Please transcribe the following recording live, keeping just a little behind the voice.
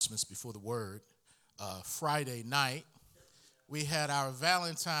announcements before the word. Friday night, we had our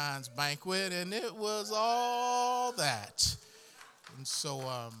Valentine's banquet, and it was all that. And so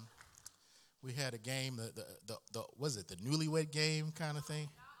we had a game, was it the newlywed game kind of thing?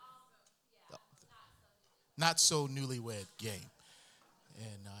 Not so newlywed game.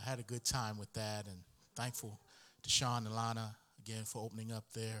 And I had a good time with that, and thankful to Sean and Lana again for opening up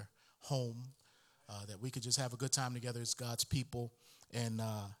their home, that we could just have a good time together as God's people. And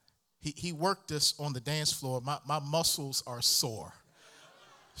he worked us on the dance floor. My muscles are sore.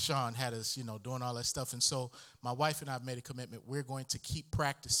 Sean had us, doing all that stuff. And so my wife and I have made a commitment. We're going to keep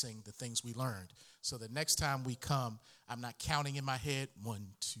practicing the things we learned. So the next time we come, I'm not counting in my head, 1,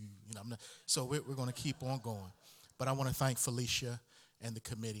 2, So we're going to keep on going. But I want to thank Felicia and the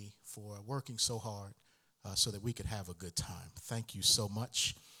committee for working so hard so that we could have a good time. Thank you so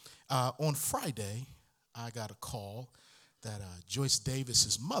much. On Friday, I got a call that Joyce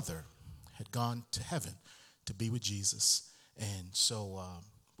Davis's mother had gone to heaven to be with Jesus. And so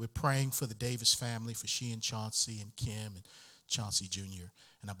we're praying for the Davis family, for she and Chauncey and Kim and Chauncey Jr.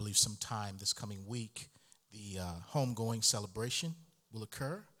 And I believe sometime this coming week, the homegoing celebration will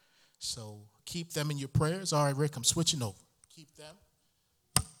occur. So keep them in your prayers. All right, Rick, I'm switching over. Keep them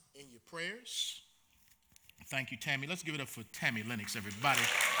in your prayers. Thank you, Tammy. Let's give it up for Tammy Lennox, everybody.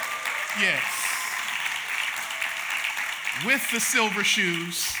 Yes. With the silver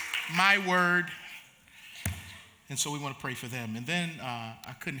shoes, my word. And so we want to pray for them. And then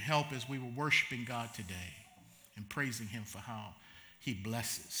I couldn't help as we were worshiping God today and praising him for how he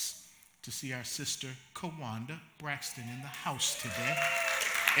blesses to see our sister Kawanda Braxton in the house today.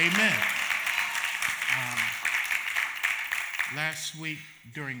 Amen. Last week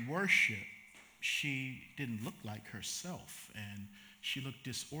during worship, she didn't look like herself, and she looked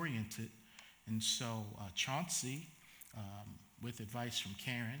disoriented. And so Chauncey, with advice from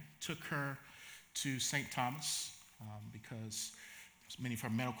Karen, took her to St. Thomas because many of her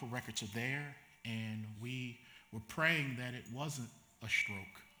medical records are there, and we were praying that it wasn't a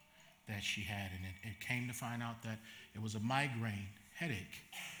stroke that she had, and it came to find out that it was a migraine headache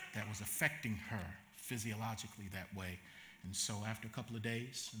that was affecting her physiologically that way. And so after a couple of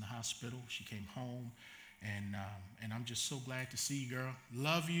days in the hospital, she came home, and I'm just so glad to see you, girl.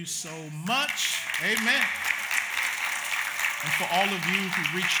 Love you so much. Amen. And for all of you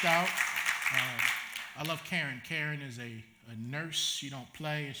who reached out, I love Karen. Karen is a nurse. She don't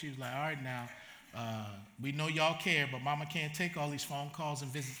play, and she was like, all right, now, we know y'all care, but mama can't take all these phone calls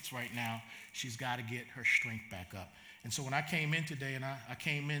and visits right now. She's got to get her strength back up. And so when I came in today, and I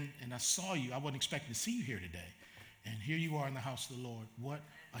came in and I saw you, I wasn't expecting to see you here today. And here you are in the house of the Lord. What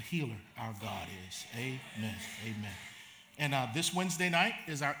a healer our God is. Amen. Amen. And this Wednesday night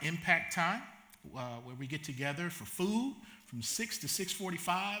is our impact time, where we get together for food from 6 to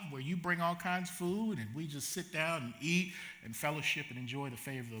 6:45, where you bring all kinds of food, and we just sit down and eat and fellowship and enjoy the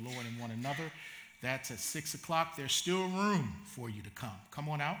favor of the Lord and one another. That's at 6 o'clock. There's still room for you to come. Come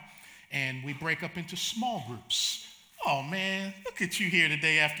on out. And we break up into small groups. Oh, man, look at you here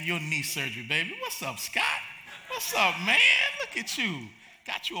today after your knee surgery, baby. What's up, Scott? What's up, man? Look at you.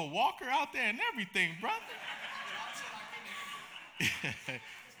 Got you a walker out there and everything, brother.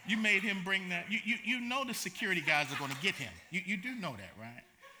 You made him bring that. You know the security guys are going to get him. You do know that, right?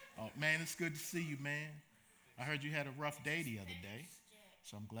 Oh, man, it's good to see you, man. I heard you had a rough day the other day,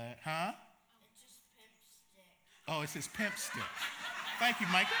 so I'm glad. Huh? It's just pimp stick. Oh, it's his pimp stick. Thank you,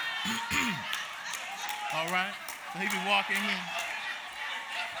 Michael. All right. So he be walking in.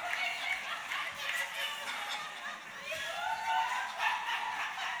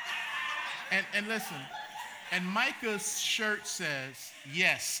 And listen, and Micah's shirt says,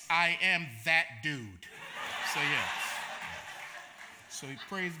 yes, I am that dude. So yes. So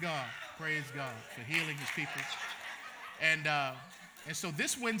praise God for healing his people. And so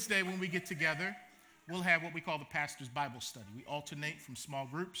this Wednesday when we get together, we'll have what we call the Pastor's Bible Study. We alternate from small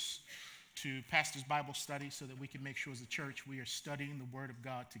groups to Pastor's Bible Study so that we can make sure as a church we are studying the Word of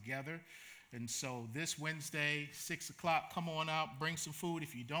God together. And so this Wednesday, 6 o'clock, come on out, bring some food.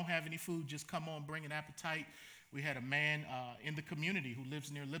 If you don't have any food, just come on, bring an appetite. We had a man in the community who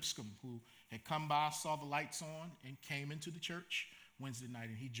lives near Lipscomb who had come by, saw the lights on, and came into the church Wednesday night.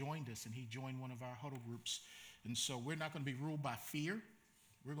 And he joined us, and he joined one of our huddle groups. And so we're not going to be ruled by fear.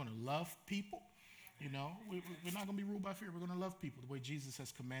 We're going to love people. We're not going to be ruled by fear. We're going to love people the way Jesus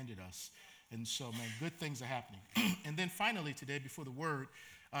has commanded us. And so, man, good things are happening. And then finally today, before the word,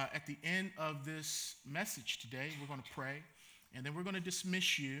 at the end of this message today, we're going to pray, and then we're going to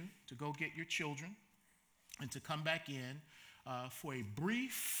dismiss you to go get your children and to come back in for a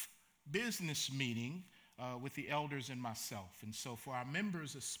brief business meeting with the elders and myself. And so for our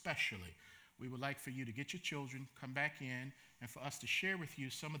members especially, we would like for you to get your children, come back in, and for us to share with you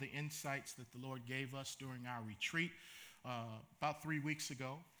some of the insights that the Lord gave us during our retreat about 3 weeks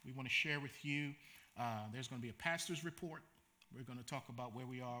ago. We want to share with you, there's going to be a pastor's report. We're going to talk about where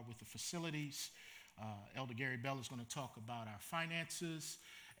we are with the facilities. Elder Gary Bell is going to talk about our finances.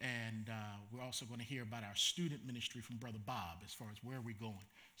 And we're also going to hear about our student ministry from Brother Bob as far as where we're going.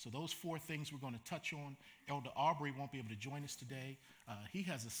 So those 4 things we're going to touch on. Elder Aubrey won't be able to join us today. He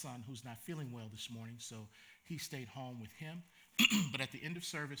has a son who's not feeling well this morning, so he stayed home with him. But at the end of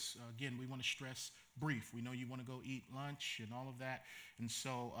service, again, we want to stress brief. We know you want to go eat lunch and all of that. And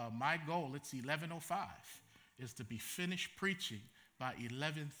so my goal, it's 11:05, is to be finished preaching by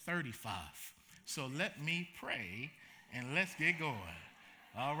 11:35. So let me pray and let's get going.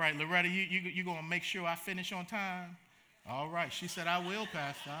 All right, Loretta, you going to make sure I finish on time? All right. She said, I will,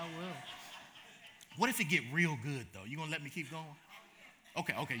 Pastor, I will. What if it get real good, though? You going to let me keep going?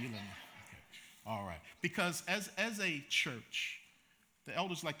 Okay, you let me. Okay. All right. Because as a church, the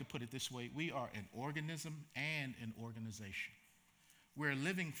elders like to put it this way, we are an organism and an organization. We're a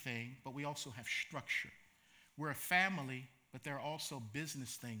living thing, but we also have structure. We're a family, but there are also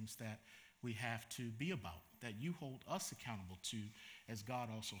business things that we have to be about, that you hold us accountable to, as God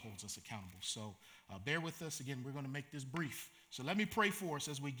also holds us accountable. So bear with us. Again, we're going to make this brief. So let me pray for us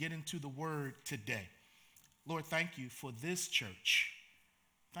as we get into the word today. Lord, thank you for this church.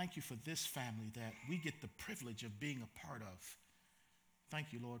 Thank you for this family that we get the privilege of being a part of.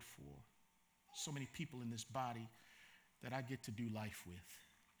 Thank you, Lord, for so many people in this body that I get to do life with.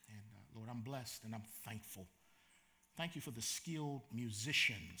 And Lord, I'm blessed and I'm thankful. Thank you for the skilled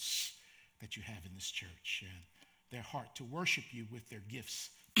musicians that you have in this church and their heart to worship you with their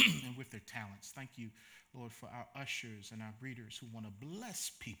gifts and with their talents. Thank you, Lord, for our ushers and our greeters who want to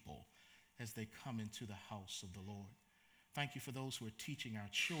bless people as they come into the house of the Lord. Thank you for those who are teaching our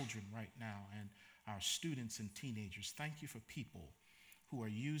children right now and our students and teenagers. Thank you for people who are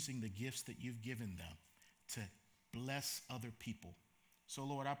using the gifts that you've given them to bless other people. So,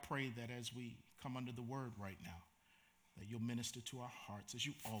 Lord, I pray that as we come under the word right now, that you'll minister to our hearts as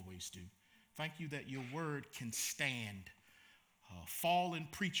you always do. Thank you that your word can stand fallen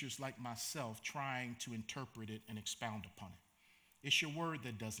preachers like myself trying to interpret it and expound upon it. It's your word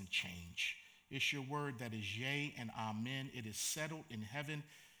that doesn't change. It's your word that is yea and amen. It is settled in heaven.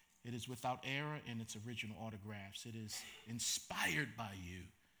 It is without error in its original autographs. It is inspired by you,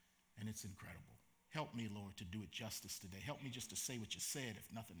 and it's incredible. Help me, Lord, to do it justice today. Help me just to say what you said, if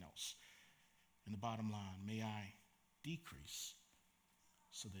nothing else. And the bottom line, may I decrease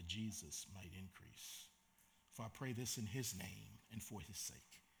so that Jesus might increase. For I pray this in his name and for his sake.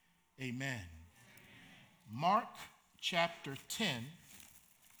 Amen. Mark chapter 10,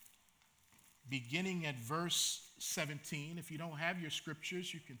 beginning at verse 17. If you don't have your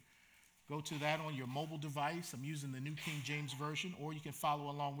scriptures, you can go to that on your mobile device. I'm using the New King James Version, or you can follow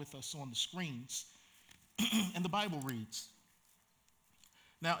along with us on the screens. And the Bible reads,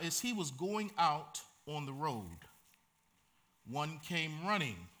 "Now as he was going out on the road, one came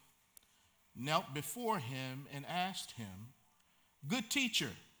running, knelt before him and asked him, 'Good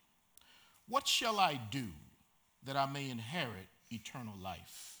teacher, what shall I do that I may inherit eternal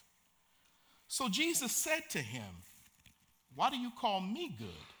life?' So Jesus said to him, 'Why do you call me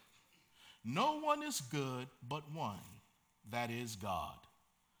good? No one is good but one, that is God.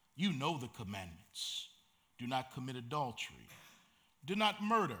 You know the commandments. Do not commit adultery. Do not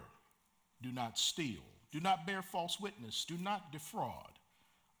murder. Do not steal. Do not bear false witness. Do not defraud.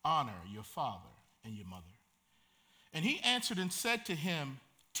 Honor your father and your mother.' And he answered and said to him,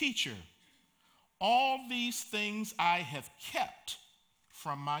 'Teacher, all these things I have kept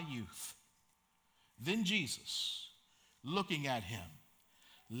from my youth.' Then Jesus, looking at him,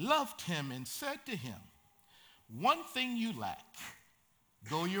 loved him and said to him, 'One thing you lack.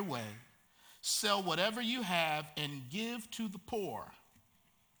 Go your way, sell whatever you have and give to the poor,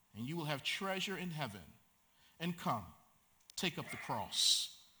 and you will have treasure in heaven. And come, take up the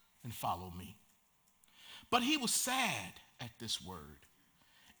cross and follow me.' But he was sad at this word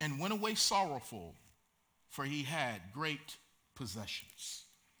and went away sorrowful, for he had great possessions."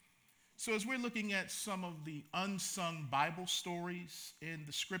 So as we're looking at some of the unsung Bible stories in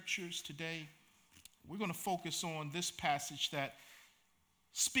the scriptures today, we're going to focus on this passage that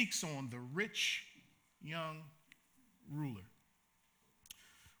speaks on the rich young ruler.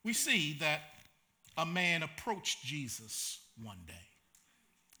 We see that a man approached Jesus one day.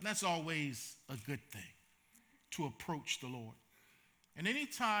 And that's always a good thing, to approach the Lord. And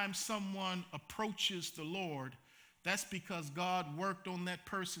anytime someone approaches the Lord, that's because God worked on that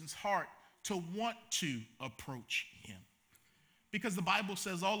person's heart to want to approach him. Because the Bible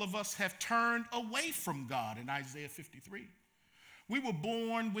says all of us have turned away from God in Isaiah 53. We were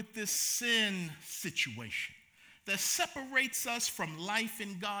born with this sin situation that separates us from life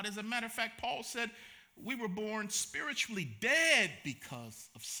in God. As a matter of fact, Paul said we were born spiritually dead because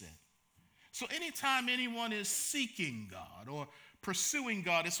of sin. So anytime anyone is seeking God or pursuing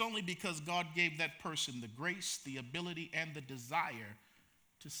God, it's only because God gave that person the grace, the ability, and the desire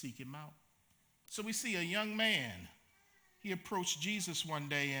to seek him out. So we see a young man. He approached Jesus one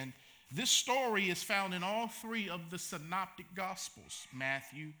day, and this story is found in all three of the synoptic gospels,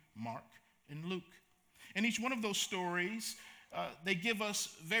 Matthew, Mark, and Luke. In each one of those stories, they give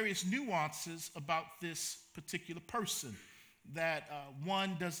us various nuances about this particular person that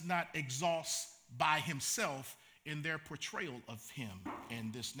one does not exhaust by himself in their portrayal of him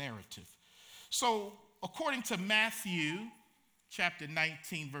in this narrative. So according to Matthew chapter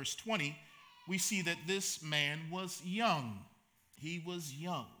 19, verse 20, we see that this man was young. He was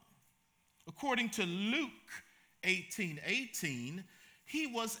young. According to Luke 18:18, he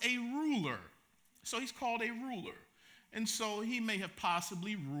was a ruler. So he's called a ruler. And so he may have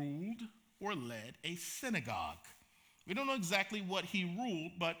possibly ruled or led a synagogue. We don't know exactly what he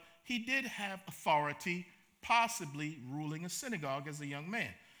ruled, but he did have authority, possibly ruling a synagogue as a young man.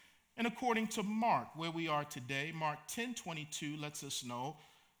 And according to Mark, where we are today, Mark 10:22 lets us know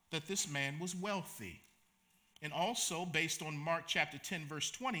that this man was wealthy. And also, based on Mark chapter 10,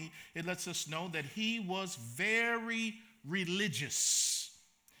 verse 20, it lets us know that he was very religious,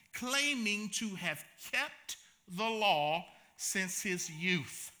 claiming to have kept the law since his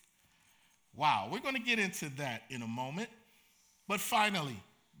youth. Wow, we're going to get into that in a moment. But finally,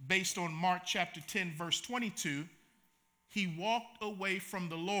 based on Mark chapter 10, verse 22, he walked away from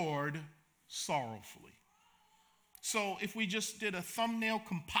the Lord sorrowfully. So if we just did a thumbnail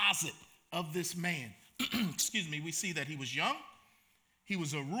composite of this man, we see that he was young, he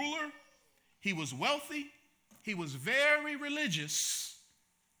was a ruler, he was wealthy, he was very religious,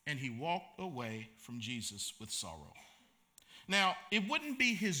 and he walked away from Jesus with sorrow. Now, it wouldn't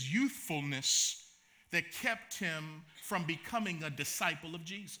be his youthfulness that kept him from becoming a disciple of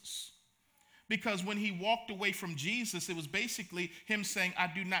Jesus. Because when he walked away from Jesus, it was basically him saying, I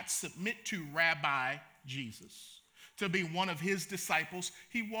do not submit to Rabbi Jesus. To be one of his disciples,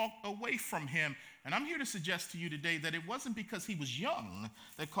 he walked away from him. And I'm here to suggest to you today that it wasn't because he was young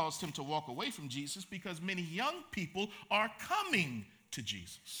that caused him to walk away from Jesus, because many young people are coming to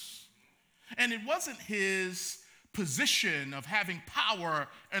Jesus. And it wasn't his position of having power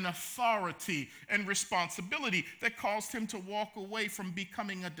and authority and responsibility that caused him to walk away from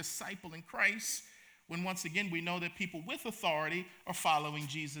becoming a disciple in Christ, when once again we know that people with authority are following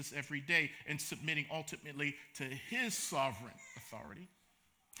Jesus every day and submitting ultimately to his sovereign authority.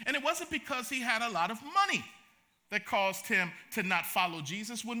 And it wasn't because he had a lot of money that caused him to not follow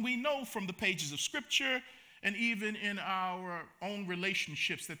Jesus, when we know from the pages of Scripture and even in our own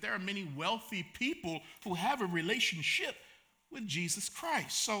relationships that there are many wealthy people who have a relationship with Jesus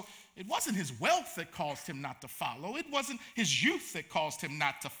Christ. So it wasn't his wealth that caused him not to follow. It wasn't his youth that caused him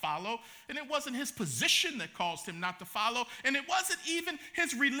not to follow. And it wasn't his position that caused him not to follow. And it wasn't even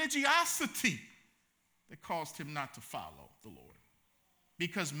his religiosity that caused him not to follow the Lord.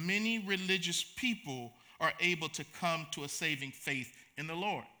 Because many religious people are able to come to a saving faith in the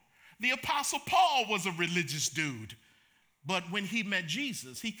Lord. The Apostle Paul was a religious dude. But when he met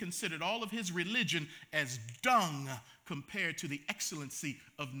Jesus, he considered all of his religion as dung compared to the excellency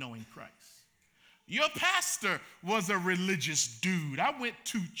of knowing Christ. Your pastor was a religious dude. I went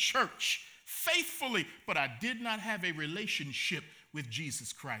to church faithfully, but I did not have a relationship with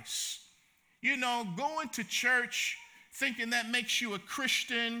Jesus Christ. You know, going to church thinking that makes you a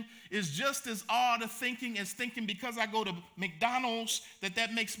Christian is just as odd a thinking as thinking because I go to McDonald's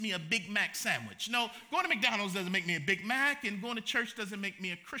that makes me a Big Mac sandwich. No, going to McDonald's doesn't make me a Big Mac, and going to church doesn't make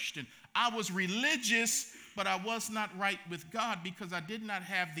me a Christian. I was religious, but I was not right with God because I did not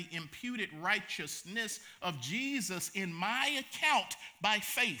have the imputed righteousness of Jesus in my account by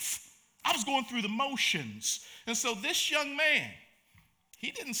faith. I was going through the motions. And so this young man, he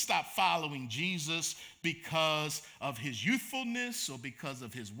didn't stop following Jesus because of his youthfulness or because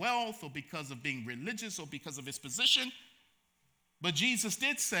of his wealth or because of being religious or because of his position. But Jesus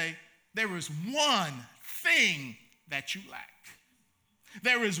did say, there is one thing that you lack.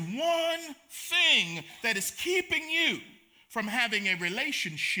 There is one thing that is keeping you from having a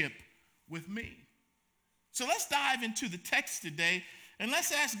relationship with me. So let's dive into the text today and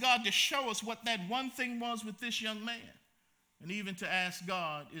let's ask God to show us what that one thing was with this young man. And even to ask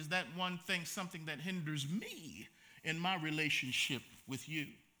God, is that one thing something that hinders me in my relationship with you?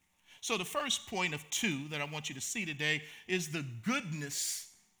 So the first point of two that I want you to see today is the goodness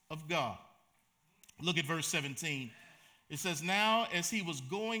of God. Look at verse 17. It says, now as he was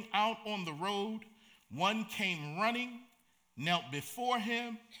going out on the road, one came running, knelt before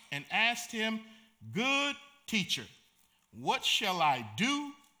him, and asked him, good teacher, what shall I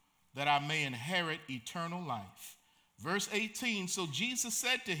do that I may inherit eternal life? Verse 18, so Jesus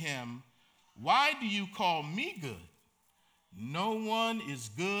said to him, why do you call me good? No one is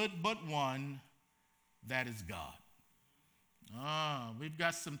good but one, that is God. We've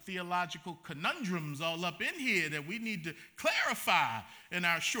got some theological conundrums all up in here that we need to clarify in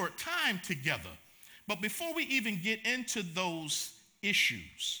our short time together. But before we even get into those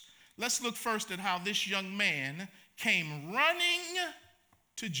issues, let's look first at how this young man came running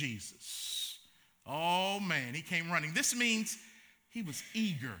to Jesus. Oh man, he came running. This means he was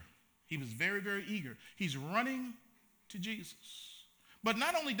eager. He was very, very eager. He's running to Jesus. But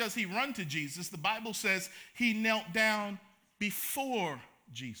not only does he run to Jesus, the Bible says he knelt down before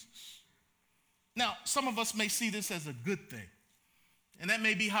Jesus. Now, some of us may see this as a good thing. And that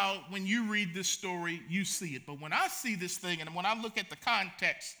may be how, when you read this story, you see it. But when I see this thing, and when I look at the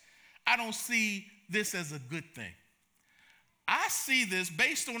context, I don't see this as a good thing. I see this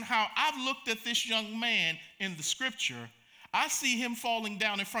based on how I've looked at this young man in the scripture. I see him falling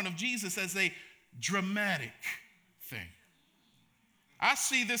down in front of Jesus as a dramatic thing. I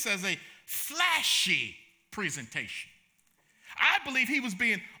see this as a flashy presentation. I believe he was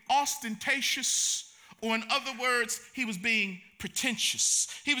being ostentatious, or in other words, he was being pretentious.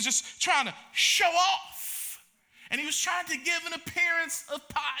 He was just trying to show off. And he was trying to give an appearance of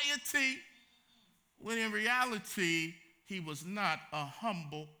piety, when in reality, he was not a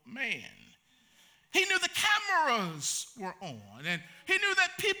humble man. He knew the cameras were on, and he knew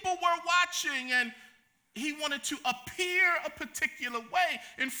that people were watching, and he wanted to appear a particular way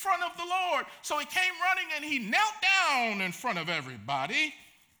in front of the Lord. So he came running and he knelt down in front of everybody.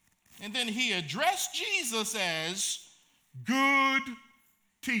 And then he addressed Jesus as good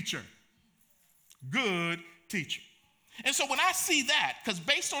teacher. Good teacher. And so when I see that, because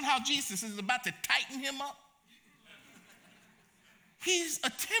based on how Jesus is about to tighten him up, he's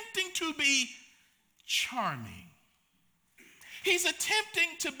attempting to be charming. He's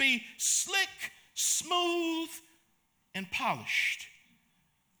attempting to be slick, smooth, and polished.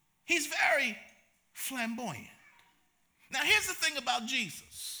 He's very flamboyant. Now, here's the thing about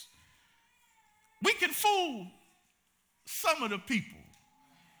Jesus. We can fool some of the people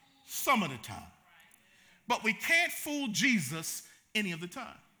some of the time, but we can't fool Jesus any of the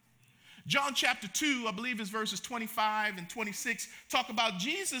time. John chapter 2, I believe is verses 25 and 26, talk about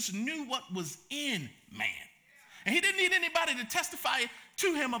Jesus knew what was in man. And he didn't need anybody to testify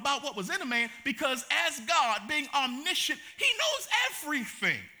to him about what was in a man, because as God, being omniscient, he knows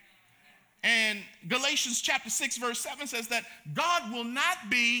everything. And Galatians chapter 6, verse 7 says that God will not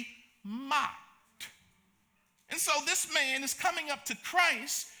be mocked. And so this man is coming up to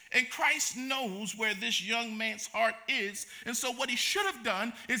Christ, and Christ knows where this young man's heart is. And so what he should have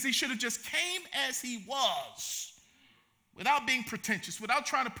done is he should have just came as he was, without being pretentious, without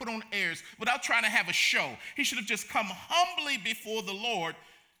trying to put on airs, without trying to have a show. He should have just come humbly before the Lord,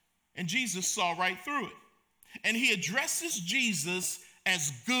 and Jesus saw right through it. And he addresses Jesus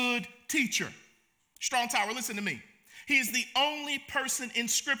as good teacher. Strong Tower, listen to me. He is the only person in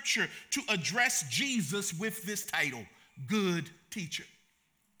Scripture to address Jesus with this title, good teacher.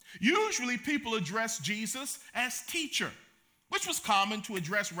 Usually people address Jesus as teacher, which was common to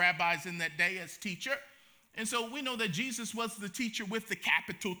address rabbis in that day as teacher. And so we know that Jesus was the teacher with the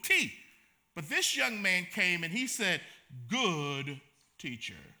capital T. But this young man came and he said, good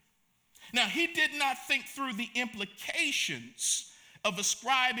teacher. Now, he did not think through the implications of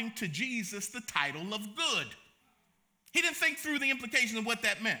ascribing to Jesus the title of good. He didn't think through the implications of what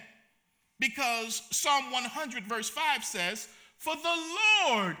that meant. Because Psalm 100 verse 5 says, for the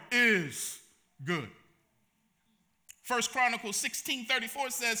Lord is good. 1 Chronicles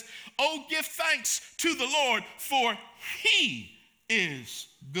 16:34 says, oh, give thanks to the Lord, for he is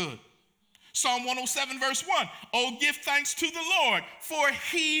good. Psalm 107 verse 1, oh, give thanks to the Lord, for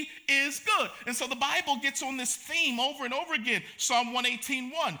he is good. And so the Bible gets on this theme over and over again. Psalm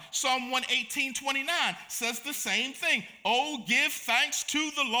 118:1, Psalm 118:29 says the same thing. Oh, give thanks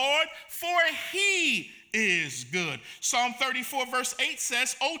to the Lord, for he is good. Psalm 34 verse 8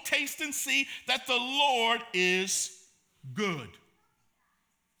 says, oh, taste and see that the Lord is good.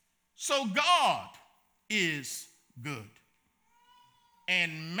 So God is good,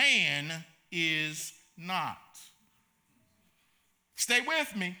 and man is not. Stay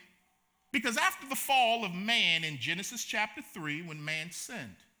with me, because after the fall of man in Genesis chapter 3, when man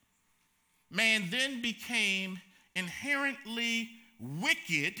sinned, man then became inherently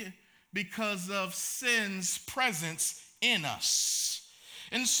wicked because of sin's presence in us.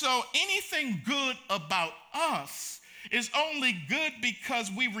 And so anything good about us is only good because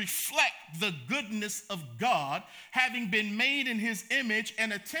we reflect the goodness of God, having been made in his image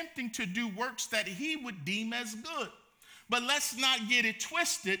and attempting to do works that he would deem as good. But let's not get it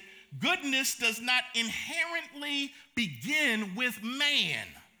twisted. Goodness does not inherently begin with man.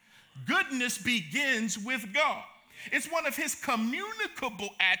 Goodness begins with God. It's one of his communicable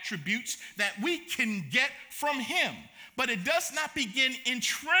attributes that we can get from him, but it does not begin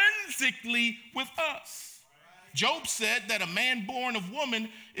intrinsically with us. Job said that a man born of woman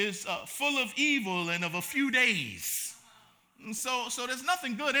is full of evil and of a few days. And so there's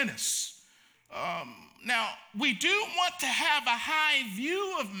nothing good in us. Now, we do want to have a high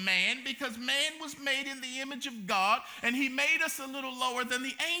view of man because man was made in the image of God and he made us a little lower than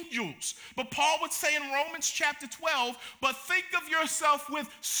the angels. But Paul would say in Romans chapter 12, but think of yourself with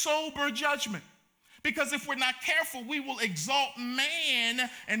sober judgment. Because if we're not careful, we will exalt man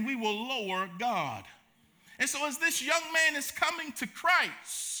and we will lower God. And so as this young man is coming to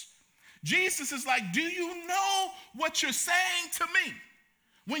Christ, Jesus is like, do you know what you're saying to me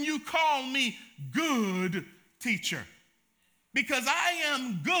when you call me good teacher? Because I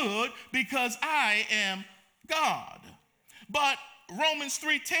am good because I am God. But Romans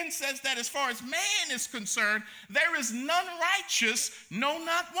 3:10 says that as far as man is concerned, there is none righteous, no,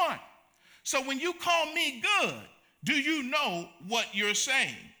 not one. So when you call me good, do you know what you're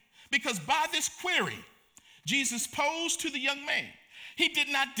saying? Because by this query, Jesus posed to the young man. He did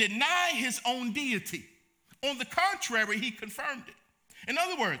not deny his own deity. On the contrary, he confirmed it. In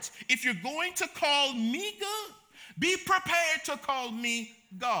other words, if you're going to call me good, be prepared to call me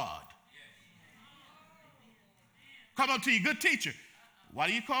God. Come on to you, good teacher. Why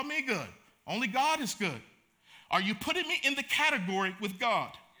do you call me good? Only God is good. Are you putting me in the category with God?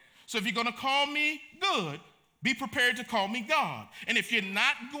 So if you're going to call me good, be prepared to call me God. And if you're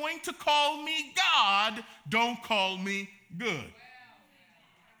not going to call me God, don't call me good.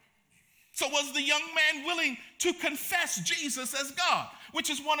 So was the young man willing to confess Jesus as God,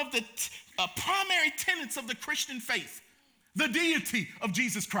 which is one of the primary tenets of the Christian faith, the deity of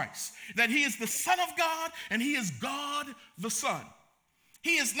Jesus Christ, that he is the Son of God and he is God the Son.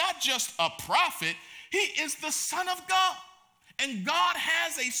 He is not just a prophet, he is the Son of God. And God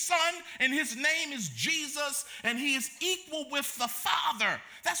has a son, and his name is Jesus, and he is equal with the Father.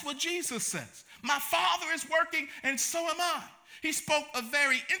 That's what Jesus says. My Father is working, and so am I. He spoke of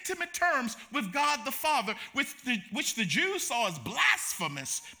very intimate terms with God the Father, which the Jews saw as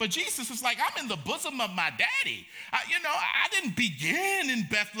blasphemous. But Jesus is like, I'm in the bosom of my daddy. I didn't begin in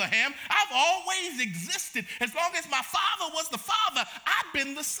Bethlehem. I've always existed. As long as my Father was the Father, I've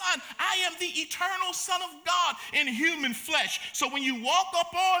been the Son. I am the eternal Son of God in human flesh. So when you walk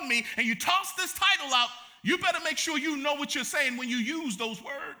up on me and you toss this title out, you better make sure you know what you're saying when you use those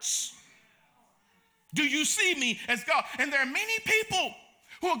words. Do you see me as God? And there are many people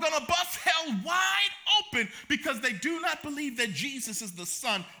who are going to bust hell wide open because they do not believe that Jesus is the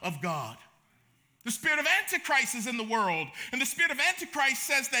Son of God. The spirit of Antichrist is in the world, and the spirit of Antichrist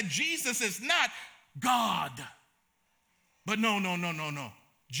says that Jesus is not God. But no.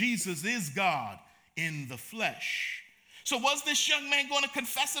 Jesus is God in the flesh. So was this young man going to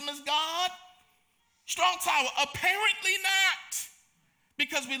confess him as God? Strong tower, apparently not.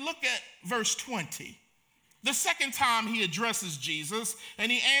 Because we look at verse 20. The second time he addresses Jesus,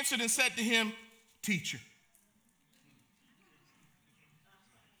 and he answered and said to him, teacher.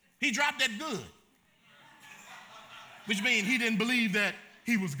 He dropped that good, which means he didn't believe that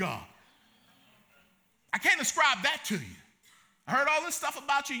he was God. I can't ascribe that to you. I heard all this stuff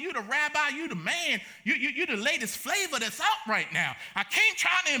about you. You the rabbi, you the man, you the latest flavor that's out right now. I came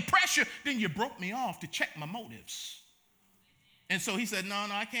trying to impress you, then you broke me off to check my motives. And so he said, no,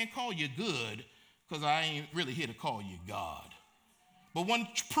 I can't call you good because I ain't really here to call you God. But one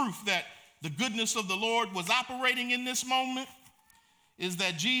proof that the goodness of the Lord was operating in this moment is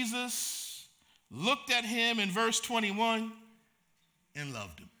that Jesus looked at him in verse 21 and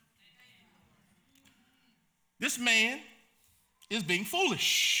loved him. This man is being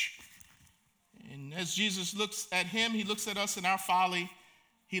foolish. And as Jesus looks at him, he looks at us in our folly.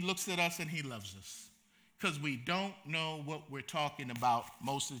 He looks at us and he loves us. Because we don't know what we're talking about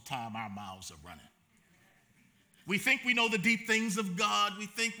most of the time our mouths are running. We think we know the deep things of God. We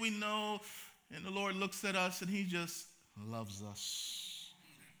think we know, and the Lord looks at us and he just loves us.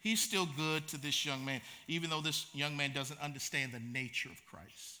 He's still good to this young man, even though this young man doesn't understand the nature of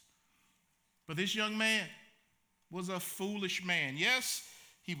Christ. But this young man was a foolish man. Yes,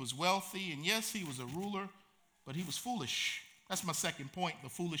 He was wealthy, and yes, he was a ruler, but he was foolish. That's my second point, the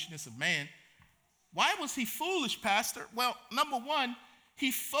foolishness of man. Why was he foolish, Pastor? Well, number one,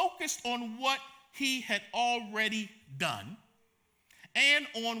 he focused on what he had already done and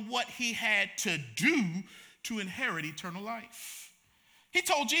on what he had to do to inherit eternal life. He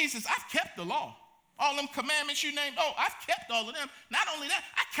told Jesus, I've kept the law. All them commandments you named, I've kept all of them. Not only that,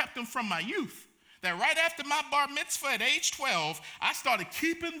 I kept them from my youth. That right after my bar mitzvah at age 12, I started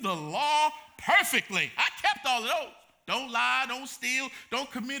keeping the law perfectly. I kept all of those. Don't lie, don't steal,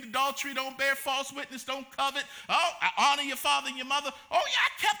 don't commit adultery, don't bear false witness, don't covet. I honor your father and your mother. Oh, yeah,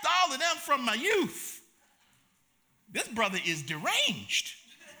 I kept all of them from my youth. This brother is deranged.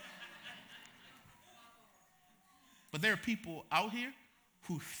 But there are people out here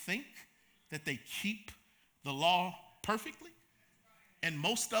who think that they keep the law perfectly, and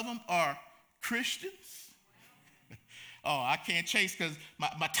most of them are Christians. I can't chase because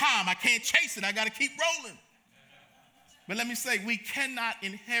my time, I can't chase it. I got to keep rolling. But let me say, we cannot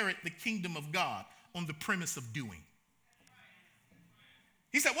inherit the kingdom of God on the premise of doing.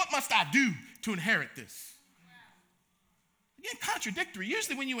 He said, what must I do to inherit this? Again, contradictory.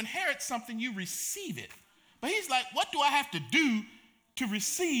 Usually when you inherit something, you receive it. But he's like, what do I have to do to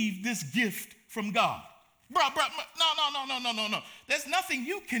receive this gift from God? Bro, no. There's nothing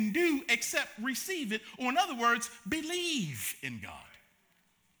you can do except receive it, or in other words, believe in God.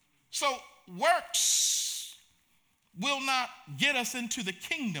 So works will not get us into the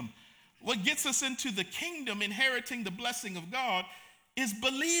kingdom. What gets us into the kingdom, inheriting the blessing of God, is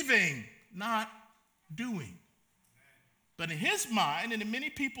believing, not doing. But in his mind, and in many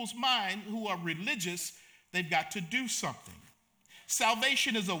people's mind who are religious, they've got to do something.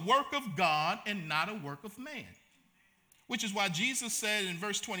 Salvation is a work of God and not a work of man. Which is why Jesus said in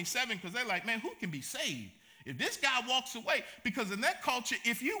verse 27, because they're like, man, who can be saved if this guy walks away? Because in that culture,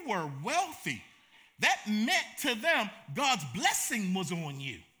 if you were wealthy, that meant to them God's blessing was on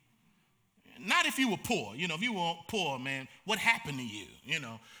you. Not if you were poor. If you were poor, man, what happened to you?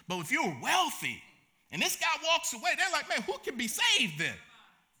 But if you were wealthy and this guy walks away, they're like, man, who can be saved then?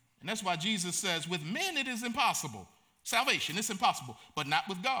 And that's why Jesus says, with men it is impossible. Salvation, it's impossible, but not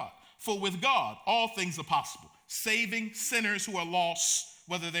with God. For with God, all things are possible. Saving sinners who are lost,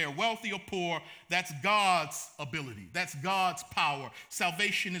 whether they are wealthy or poor, that's God's ability. That's God's power.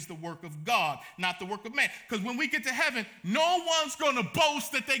 Salvation is the work of God, not the work of man. Because when we get to heaven, no one's going to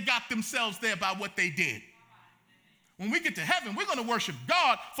boast that they got themselves there by what they did. When we get to heaven, we're going to worship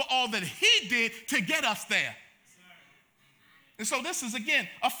God for all that he did to get us there. And so this is, again,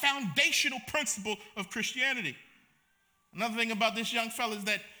 a foundational principle of Christianity. Another thing about this young fella is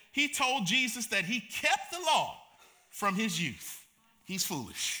that he told Jesus that he kept the law from his youth. He's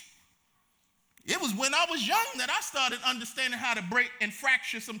foolish. It was when I was young that I started understanding how to break and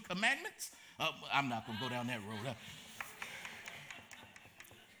fracture some commandments. I'm not going to go down that road.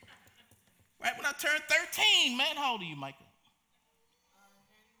 Right when I turned 13, man, how old are you, Michael?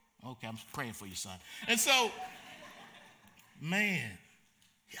 Okay, I'm praying for you, son. And so, man,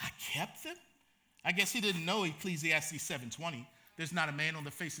 I kept them. I guess he didn't know Ecclesiastes 7:20. There's not a man on the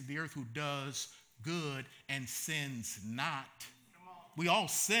face of the earth who does good and sins not. We all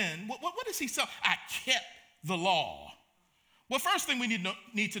sin. What does he say? I kept the law. Well, first thing we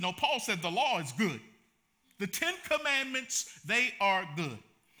need to know, Paul said the law is good. The 10 commandments, they are good.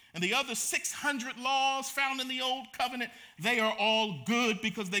 And the other 600 laws found in the Old Covenant, they are all good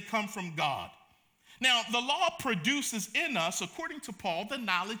because they come from God. Now, the law produces in us, according to Paul, the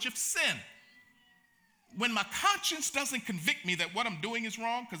knowledge of sin. When my conscience doesn't convict me that what I'm doing is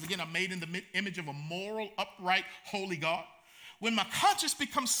wrong, because again, I'm made in the image of a moral, upright, holy God. When my conscience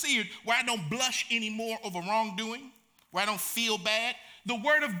becomes seared, where I don't blush anymore over wrongdoing, where I don't feel bad, the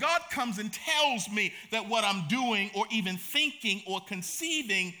word of God comes and tells me that what I'm doing or even thinking or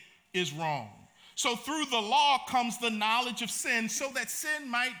conceiving is wrong. So through the law comes the knowledge of sin, so that sin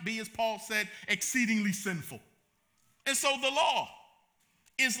might be, as Paul said, exceedingly sinful. And so the law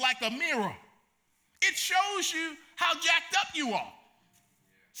is like a mirror. It shows you how jacked up you are.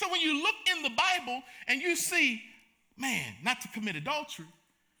 So when you look in the Bible and you see, man, not to commit adultery,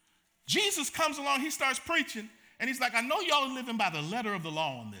 Jesus comes along, he starts preaching, and he's like, I know y'all are living by the letter of the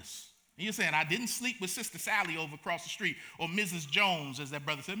law on this. And you're saying, I didn't sleep with Sister Sally over across the street, or Mrs. Jones, as that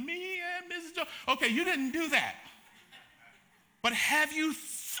brother said, me and Mrs. Jones. Okay, you didn't do that. But have you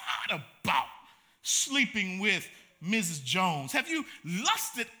thought about sleeping with Mrs. Jones? Have you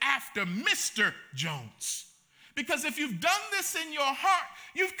lusted after Mr. Jones? Because if you've done this in your heart,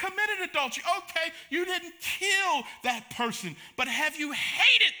 you've committed adultery. Okay, you didn't kill that person, but have you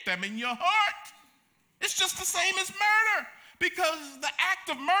hated them in your heart? It's just the same as murder. Because the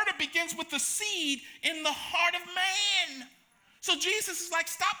act of murder begins with the seed in the heart of man. So Jesus is like,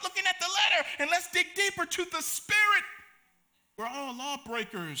 stop looking at the letter and let's dig deeper to the spirit. We're all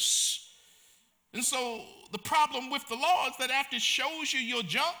lawbreakers. And so the problem with the law is that after it shows you your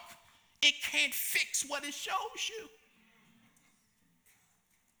junk, it can't fix what it shows you.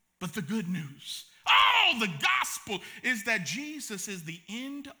 But the good news, the gospel is that Jesus is the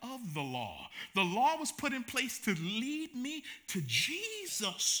end of the law. The law was put in place to lead me to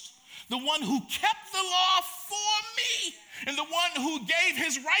Jesus, the one who kept the law for me and the one who gave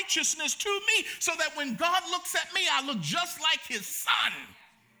his righteousness to me so that when God looks at me, I look just like his son.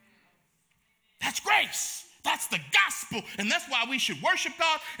 That's grace. That's the gospel. And that's why we should worship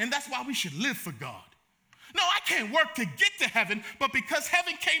God, and that's why we should live for God. No, I can't work to get to heaven, but because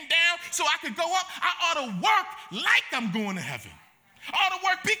heaven came down so I could go up, I ought to work like I'm going to heaven. I ought to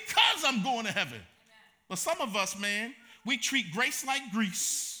work because I'm going to heaven. But some of us, man, we treat grace like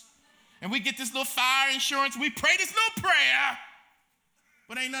grease. And we get this little fire insurance. We pray this little prayer,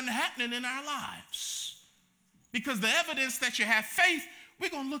 but ain't nothing happening in our lives. Because the evidence that you have faith, we're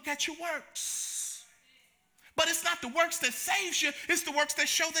going to look at your works. But it's not the works that saves you. It's the works that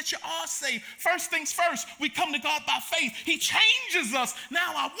show that you are saved. First things first, we come to God by faith. He changes us.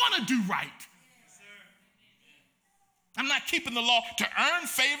 Now I want to do right. I'm not keeping the law to earn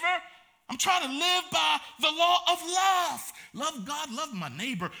favor. I'm trying to live by the law of love. Love God, love my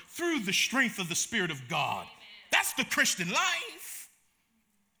neighbor through the strength of the Spirit of God. That's the Christian life.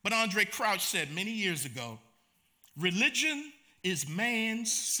 But Andre Crouch said many years ago, religion is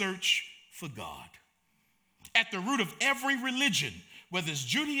man's search for God. At the root of every religion, whether it's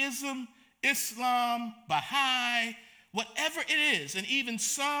Judaism, Islam, Baha'i, whatever it is, and even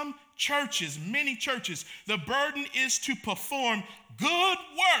some churches, many churches, the burden is to perform good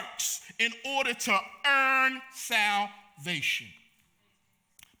works in order to earn salvation.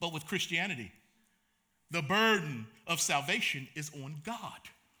 But with Christianity, the burden of salvation is on God.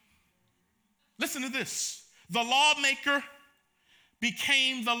 Listen to this. The lawmaker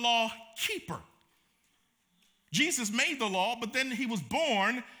became the law keeper. Jesus made the law, but then he was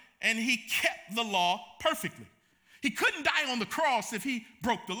born and he kept the law perfectly. He couldn't die on the cross if he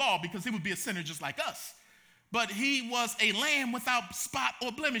broke the law because he would be a sinner just like us. But he was a lamb without spot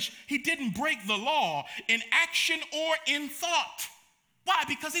or blemish. He didn't break the law in action or in thought. Why?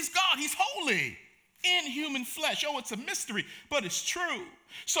 Because he's God. He's holy in human flesh. Oh, it's a mystery, but it's true.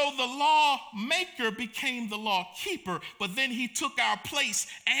 So the lawmaker became the law keeper, but then he took our place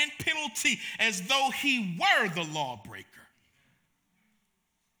and penalty as though he were the lawbreaker.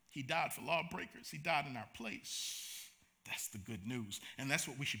 He died for lawbreakers. He died in our place. That's the good news. And that's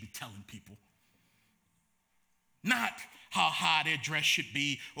what we should be telling people. Not how high their dress should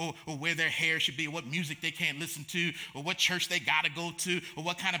be, or where their hair should be, or what music they can't listen to, or what church they got to go to, or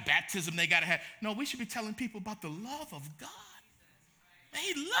what kind of baptism they got to have. No, we should be telling people about the love of God.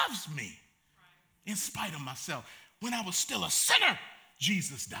 He loves me in spite of myself. When I was still a sinner,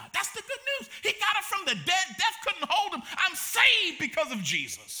 Jesus died. That's the good news. He got it from the dead. Death couldn't hold him. I'm saved because of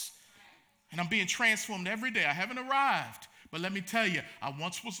Jesus. And I'm being transformed every day. I haven't arrived. But let me tell you, I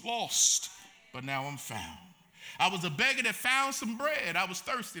once was lost, but now I'm found. I was a beggar that found some bread. I was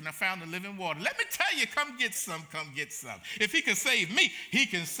thirsty and I found the living water. Let me tell you, come get some, come get some. If he can save me, he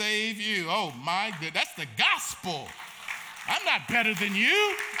can save you. Oh my goodness, that's the gospel. I'm not better than you.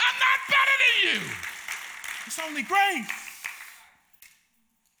 I'm not better than you. It's only grace.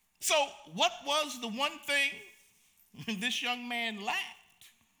 So what was the one thing this young man lacked?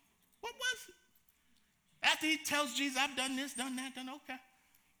 What was it? After he tells Jesus, I've done this, done that, done okay.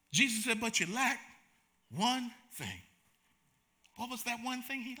 Jesus said, but you lack one thing. What was that one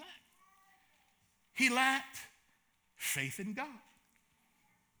thing he lacked? He lacked faith in God.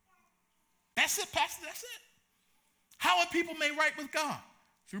 That's it, Pastor, that's it. How are people made right with God?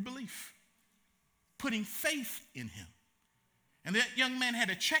 Through belief. Putting faith in him. And that young man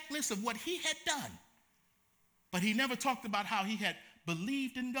had a checklist of what he had done. But he never talked about how he had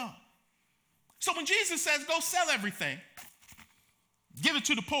believed in God. So when Jesus says, go sell everything, give it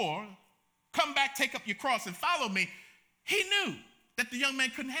to the poor, come back, take up your cross and follow me, he knew that the young man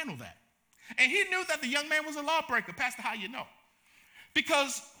couldn't handle that. And he knew that the young man was a lawbreaker. Pastor, how you know?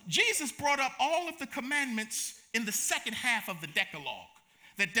 Because Jesus brought up all of the commandments in the second half of the Decalogue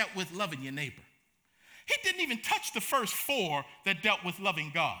that dealt with loving your neighbor. He didn't even touch the first 4 that dealt with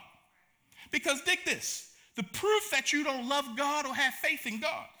loving God. Because dig this, the proof that you don't love God or have faith in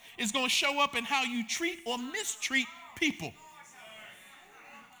God is going to show up in how you treat or mistreat people.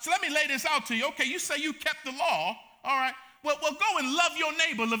 So let me lay this out to you. Okay, you say you kept the law, all right. Well, go and love your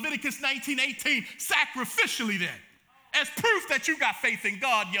neighbor, Leviticus 19:18, sacrificially then. as proof that you got faith in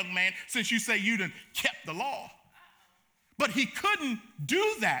God, young man, since you say you done kept the law. But he couldn't do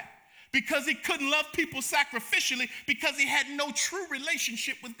that because he couldn't love people sacrificially because he had no true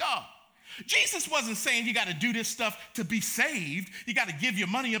relationship with God. Jesus wasn't saying you got to do this stuff to be saved. You got to give your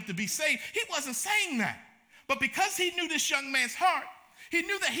money up to be saved. He wasn't saying that. But because he knew this young man's heart, he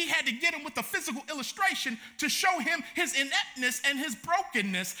knew that he had to get him with a physical illustration to show him his ineptness and his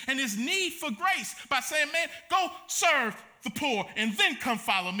brokenness and his need for grace by saying, man, go serve the poor and then come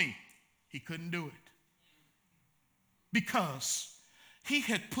follow me. He couldn't do it because he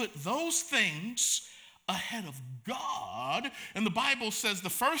had put those things ahead of God. And the Bible says the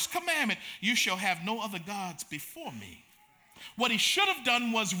first commandment, you shall have no other gods before me. What he should have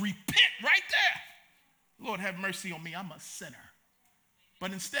done was repent right there. Lord, have mercy on me. I'm a sinner.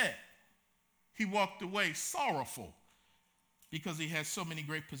 But instead, he walked away sorrowful because he had so many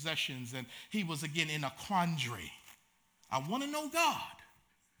great possessions and he was again in a quandary. I want to know God,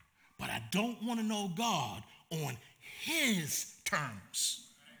 but I don't want to know God on his terms.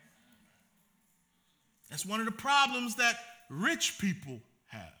 That's one of the problems that rich people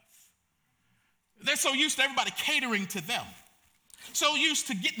have. They're so used to everybody catering to them, so used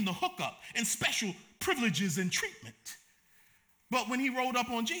to getting the hookup and special privileges and treatment. But when he rolled up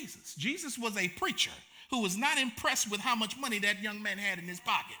on Jesus, Jesus was a preacher who was not impressed with how much money that young man had in his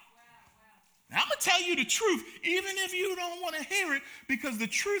pocket. Now, I'm going to tell you the truth, even if you don't want to hear it, because the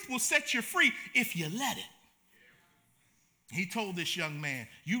truth will set you free if you let it. He told this young man,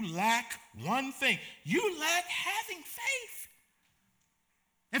 you lack one thing. You lack having faith.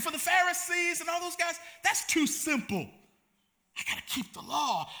 And for the Pharisees and all those guys, that's too simple. I got to keep the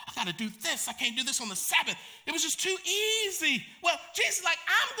law. I got to do this. I can't do this on the Sabbath. It was just too easy. Well, Jesus is like,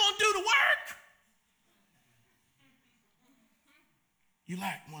 I'm going to do the work. You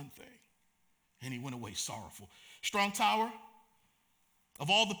lack one thing. And he went away sorrowful. Strong Tower, of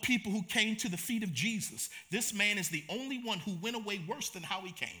all the people who came to the feet of Jesus, this man is the only one who went away worse than how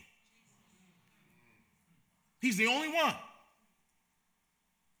he came. He's the only one.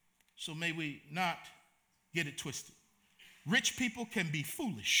 So may we not get it twisted. Rich people can be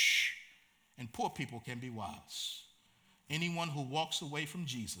foolish, and poor people can be wise. Anyone who walks away from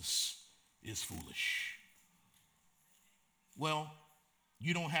Jesus is foolish. Well,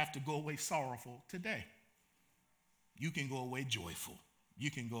 you don't have to go away sorrowful today. You can go away joyful.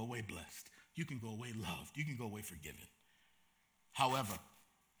 You can go away blessed. You can go away loved. You can go away forgiven. However,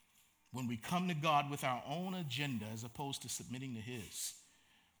 when we come to God with our own agenda as opposed to submitting to his,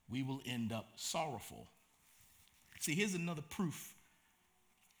 we will end up sorrowful. See, here's another proof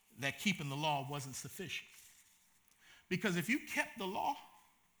that keeping the law wasn't sufficient. Because if you kept the law,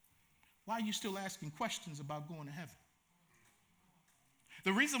 why are you still asking questions about going to heaven?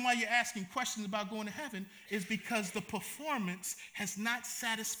 The reason why you're asking questions about going to heaven is because the performance has not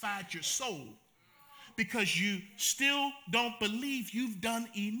satisfied your soul. Because you still don't believe you've done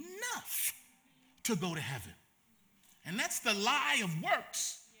enough to go to heaven. And that's the lie of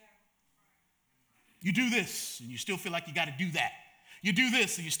works. You do this, and you still feel like you got to do that. You do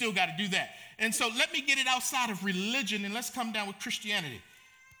this, and you still got to do that. And so let me get it outside of religion, and let's come down with Christianity.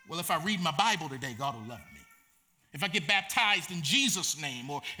 Well, if I read my Bible today, God will love me. If I get baptized in Jesus'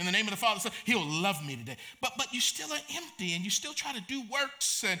 name or in the name of the Father, Son, he'll love me today. But you still are empty, and you still try to do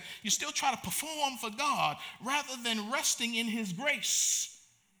works, and you still try to perform for God rather than resting in his grace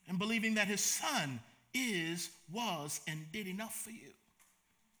and believing that his Son is, was, and did enough for you.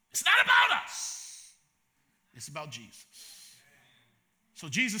 It's not about us. It's about Jesus. So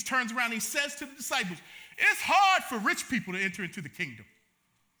Jesus turns around and he says to the disciples, it's hard for rich people to enter into the kingdom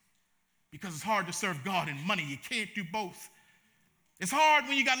because it's hard to serve God and money. You can't do both. It's hard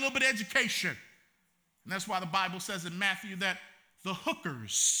when you got a little bit of education. And that's why the Bible says in Matthew that the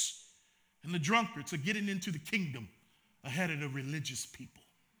hookers and the drunkards are getting into the kingdom ahead of the religious people.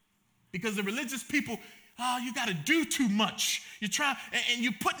 Because the religious people, you got to do too much. You're trying, and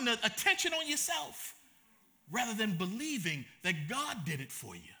you're putting the attention on yourself, rather than believing that God did it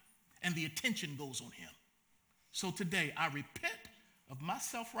for you and the attention goes on him. So today, I repent of my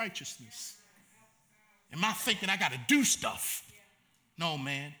self-righteousness and my thinking I got to do stuff. No,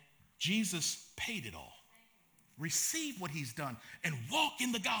 man, Jesus paid it all. Receive what he's done and walk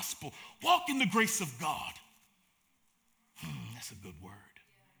in the gospel. Walk in the grace of God. That's a good word.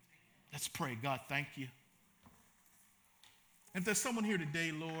 Let's pray. God, thank you. If there's someone here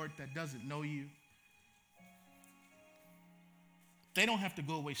today, Lord, that doesn't know you, they don't have to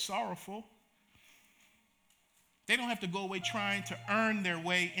go away sorrowful. They don't have to go away trying to earn their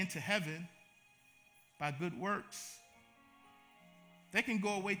way into heaven by good works. They can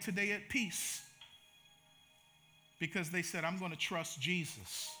go away today at peace because they said, I'm going to trust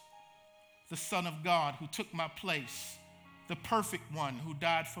Jesus, the Son of God who took my place, the perfect one who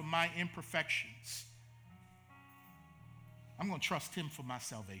died for my imperfections. I'm going to trust him for my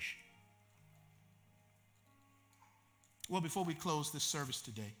salvation. Well, before we close this service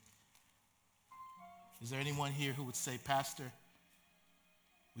today, is there anyone here who would say, Pastor,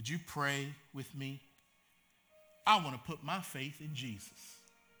 would you pray with me? I want to put my faith in Jesus.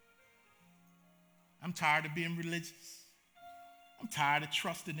 I'm tired of being religious. I'm tired of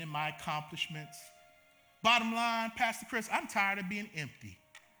trusting in my accomplishments. Bottom line, Pastor Chris, I'm tired of being empty.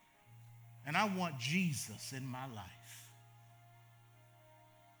 And I want Jesus in my life.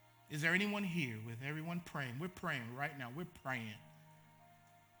 Is there anyone here with everyone praying? We're praying right now. We're praying.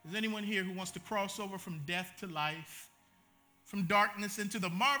 Is anyone here who wants to cross over from death to life, from darkness into the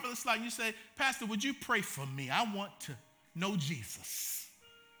marvelous light? You say, Pastor, would you pray for me? I want to know Jesus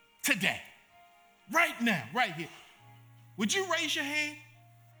today, right now, right here. Would you raise your hand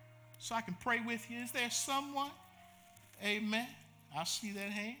so I can pray with you? Is there someone? Amen. I see that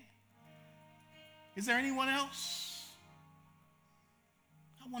hand. Is there anyone else?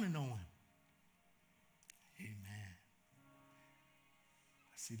 I want to know him. Amen.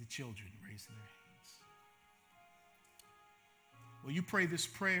 I see the children raising their hands. Will you pray this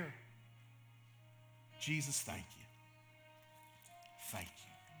prayer? Jesus, thank you. Thank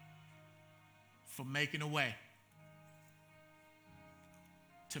you for making a way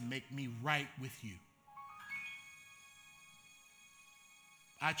to make me right with you.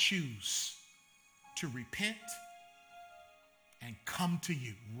 I choose to repent and come to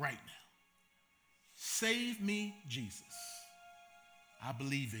you right now. Save me, Jesus. I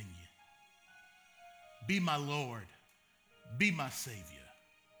believe in you. Be my Lord. Be my Savior.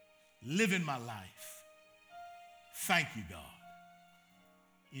 Live in my life. Thank you, God.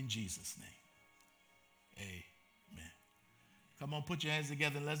 In Jesus' name, amen. Come on, put your hands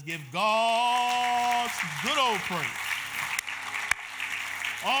together and let's give God some good old praise.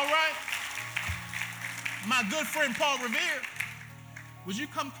 All right. My good friend Paul Revere, would you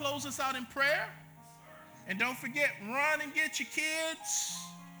come close us out in prayer? And don't forget, run and get your kids.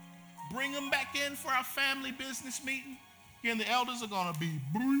 Bring them back in for our family business meeting. Again, the elders are going to be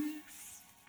brief.